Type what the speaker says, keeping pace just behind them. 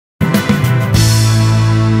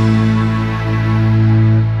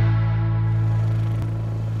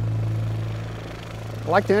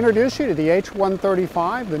I'd like to introduce you to the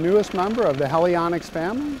H-135, the newest member of the Helionix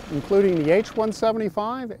family, including the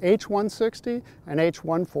H-175, H-160, and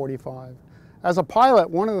H-145. As a pilot,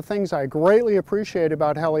 one of the things I greatly appreciate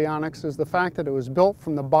about Helionix is the fact that it was built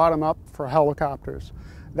from the bottom up for helicopters.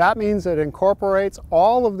 That means it incorporates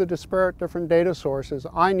all of the disparate different data sources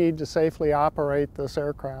I need to safely operate this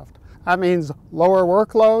aircraft. That means lower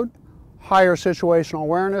workload, higher situational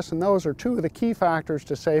awareness, and those are two of the key factors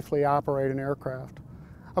to safely operate an aircraft.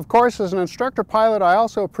 Of course, as an instructor pilot, I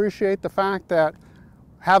also appreciate the fact that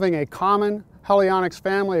having a common Helionix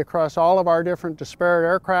family across all of our different disparate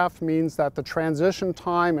aircraft means that the transition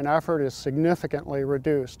time and effort is significantly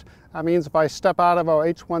reduced. That means if I step out of a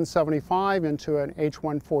H-175 into an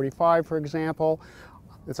H-145, for example,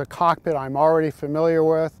 it's a cockpit I'm already familiar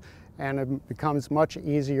with, and it becomes much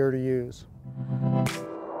easier to use.